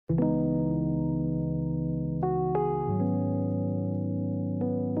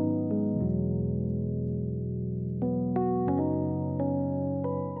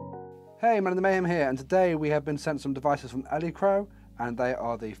Hey, man of the Mayhem here, and today we have been sent some devices from Elecrow, and they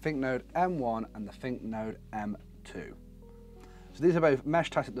are the ThinkNode M1 and the ThinkNode M2. So these are both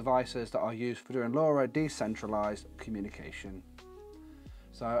Meshtastic devices that are used for doing LoRa decentralized communication.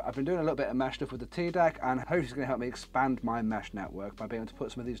 So I've been doing a little bit of mesh stuff with the TDEC, and hopefully it's going to help me expand my mesh network by being able to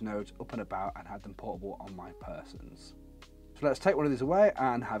put some of these nodes up and about and have them portable on my persons. So let's take one of these away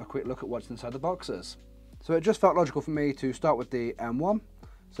and have a quick look at what's inside the boxes. So it just felt logical for me to start with the M1.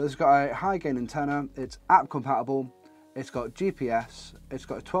 So it's got a high gain antenna, it's app compatible, it's got GPS, it's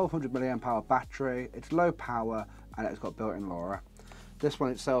got a 1200 mAh battery, it's low power, and it's got built-in LoRa. This one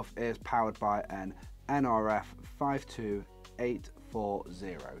itself is powered by an NRF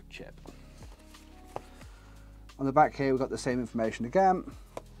 52840 chip. On the back here we've got the same information again,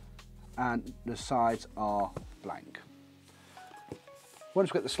 and the sides are blank.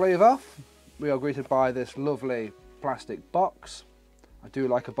 Once we get the sleeve off, we are greeted by this lovely plastic box. I do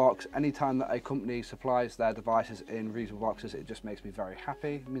like a box. Anytime that a company supplies their devices in reusable boxes, it just makes me very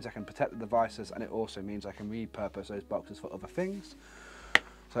happy. It means I can protect the devices, and it also means I can repurpose those boxes for other things.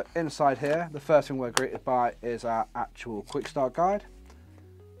 So inside here, the first thing we're greeted by is our actual quick start guide.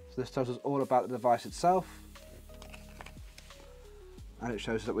 So this tells us all about the device itself. And it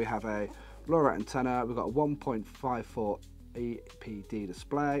shows that we have a LoRa antenna, we've got a 1.54 EPD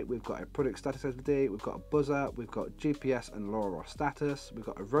display, we've got a product status LED, we've got a buzzer, we've got GPS and LoRa status, we've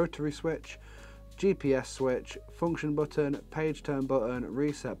got a rotary switch, GPS switch, function button, page turn button,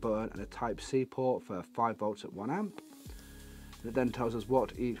 reset button, and a Type-C port for 5 volts at 1 amp. And it then tells us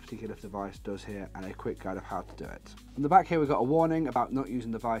what each particular device does here and a quick guide of how to do it. On the back here we've got a warning about not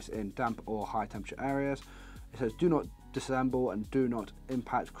using the device in damp or high temperature areas. It says do not disassemble and do not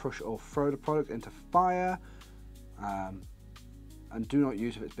impact, crush or throw the product into fire. And do not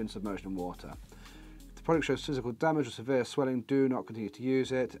use if it's been submerged in water. If the product shows physical damage or severe swelling, do not continue to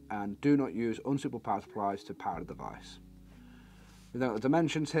use it, and do not use unsuitable power supplies to power the device. We've then got the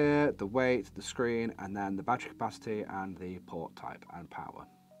dimensions here, the weight, the screen, and then the battery capacity and the port type and power.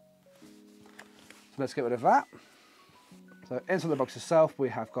 So let's get rid of that. So inside the box itself, we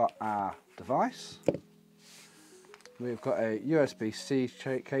have got our device. We've got a USB-C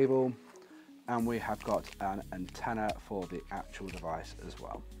cable, and we have got an antenna for the actual device as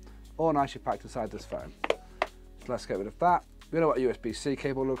well. All nicely packed inside this phone. So let's get rid of that. We know what a USB-C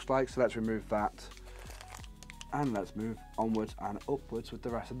cable looks like, so let's remove that. And let's move onwards and upwards with the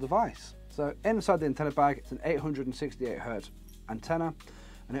rest of the device. So inside the antenna bag, it's an 868 Hz antenna,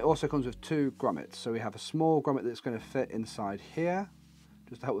 and it also comes with 2 grommets. So we have a small grommet that's going to fit inside here,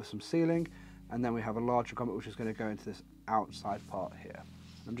 just to help with some sealing, and then we have a larger grommet which is going to go into this outside part here.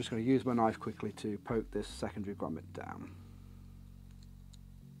 I'm just going to use my knife quickly to poke this secondary grommet down.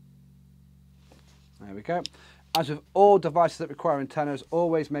 There we go. As with all devices that require antennas,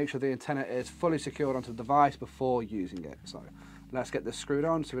 always make sure the antenna is fully secured onto the device before using it. So let's get this screwed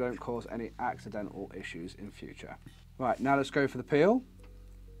on so we don't cause any accidental issues in future. Right, now let's go for the peel.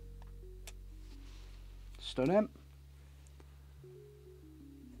 Stunning.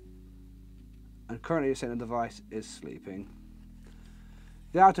 And currently it's saying the device is sleeping.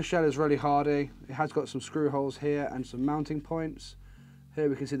 The outer shell is really hardy. It has got some screw holes here and some mounting points. Here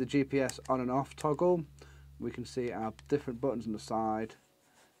we can see the GPS on and off toggle. We can see our different buttons on the side,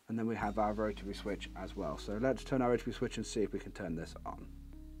 and then we have our rotary switch as well. So let's turn our rotary switch and see if we can turn this on.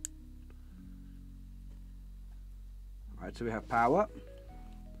 Alright, so we have power.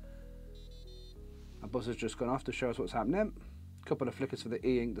 Our buzzer's just gone off to show us what's happening. A couple of flickers for the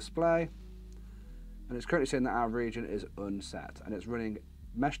e-ink display. And it's currently saying that our region is unset, and it's running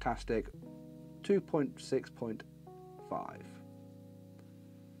Meshtastic 2.6.5.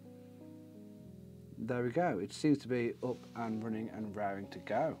 There we go. It seems to be up and running and raring to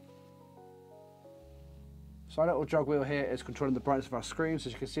go. So our little jog wheel here is controlling the brightness of our screen. So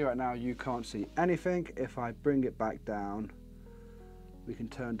as you can see right now, you can't see anything. If I bring it back down, we can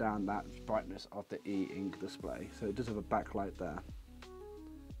turn down that brightness of the e-ink display. So it does have a backlight there.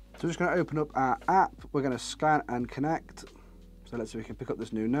 So we're just going to open up our app. We're going to scan and connect. So let's see if we can pick up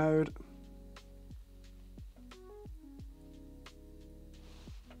this new node.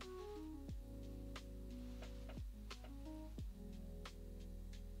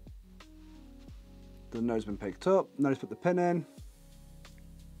 The node's been picked up. Now let's put the pin in.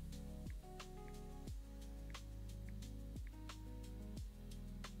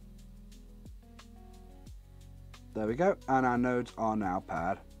 There we go, and our nodes are now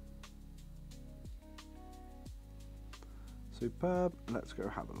paired. Superb, let's go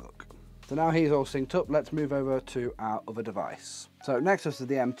have a look. So now he's all synced up, let's move over to our other device. So next up is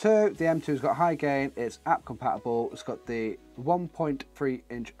the M2. The M2's got high gain, it's app compatible, it's got the 1.3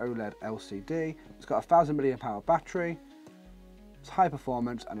 inch OLED LCD, it's got a 1000 mAh battery, it's high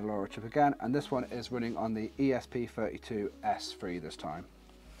performance and a LoRa chip again, and this one is running on the ESP32S3 this time.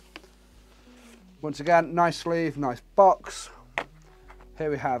 Once again, nice sleeve, nice box.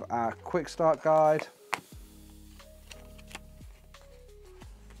 Here we have our quick start guide.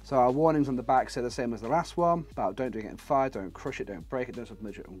 So our warnings on the back say the same as the last one, about don't get it in fire, don't crush it, don't break it, don't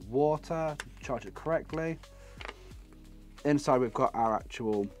submerge it in water, charge it correctly. Inside we've got our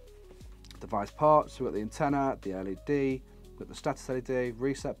actual device parts. We've got the antenna, the LED, we've got the status LED,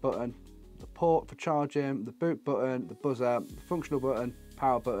 reset button, the port for charging, the boot button, the buzzer, the functional button,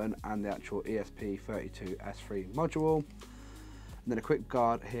 power button, and the actual ESP32S3 module. And then a quick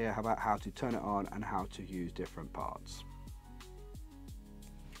guide here about how to turn it on and how to use different parts.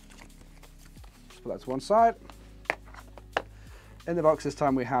 Put that to one side. In the box this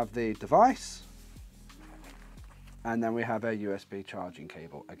time we have the device, and then we have a USB charging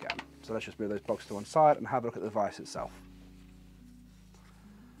cable again. So let's just move those boxes to one side and have a look at the device itself.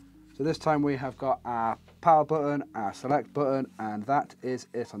 So this time we have got our power button, our select button, and that is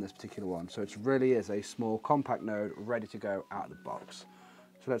it on this particular one. So it really is a small compact node ready to go out of the box.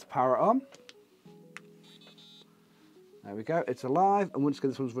 So let's power it on. There we go, it's alive, and once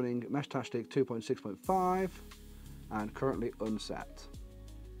again this one's running Meshtastic 2.6.5 and currently unset.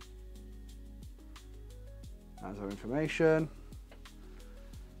 That's our information.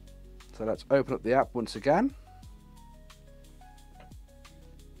 So let's open up the app once again.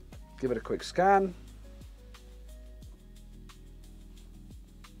 Give it a quick scan.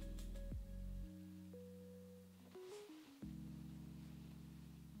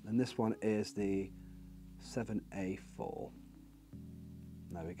 And this one is the 7A4.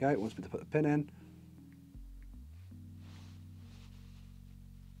 There we go, it wants me to put the pin in.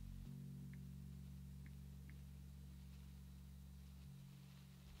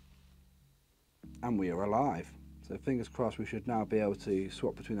 And we are alive. So fingers crossed we should now be able to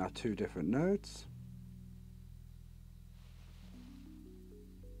swap between our two different nodes.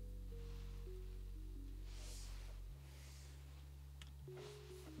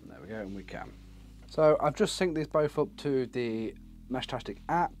 And there we go, and we can. So I've just synced these both up to the Meshtastic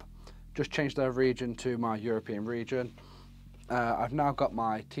app, just changed their region to my European region. I've now got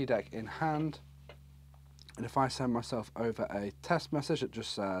my TDEC in hand, and if I send myself over a test message that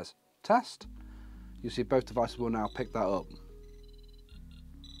just says test, you see both devices will now pick that up.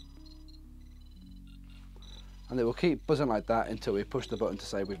 And they will keep buzzing like that until we push the button to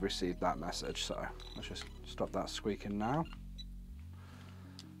say we've received that message. So let's just stop that squeaking now.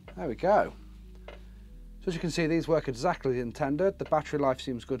 There we go. So as you can see, these work exactly as intended. The battery life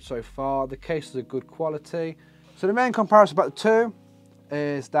seems good so far. The cases are good quality. So the main comparison about the two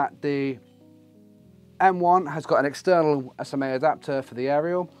is that the M1 has got an external SMA adapter for the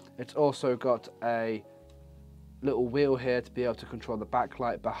aerial. It's also got a little wheel here to be able to control the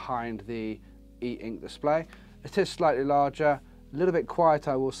backlight behind the e-ink display. It is slightly larger, a little bit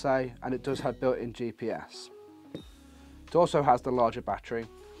quieter I will say, and it does have built-in GPS. It also has the larger battery.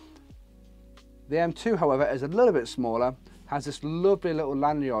 The M2, however, is a little bit smaller, has this lovely little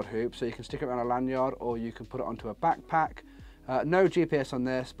lanyard hoop, so you can stick it around a lanyard or you can put it onto a backpack. No GPS on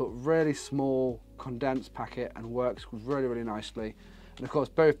this, but really small, condensed packet, and works really, really nicely. And of course,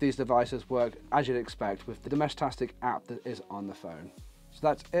 both these devices work, as you'd expect, with the Meshtastic app that is on the phone. So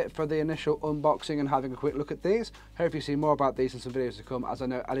that's it for the initial unboxing and having a quick look at these. Hope you see more about these in some videos to come, as I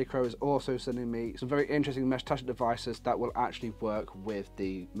know Elecrow is also sending me some very interesting Meshtastic devices that will actually work with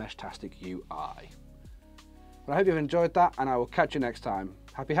the Meshtastic UI. Well, I hope you've enjoyed that, and I will catch you next time.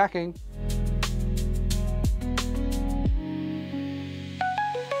 Happy hacking!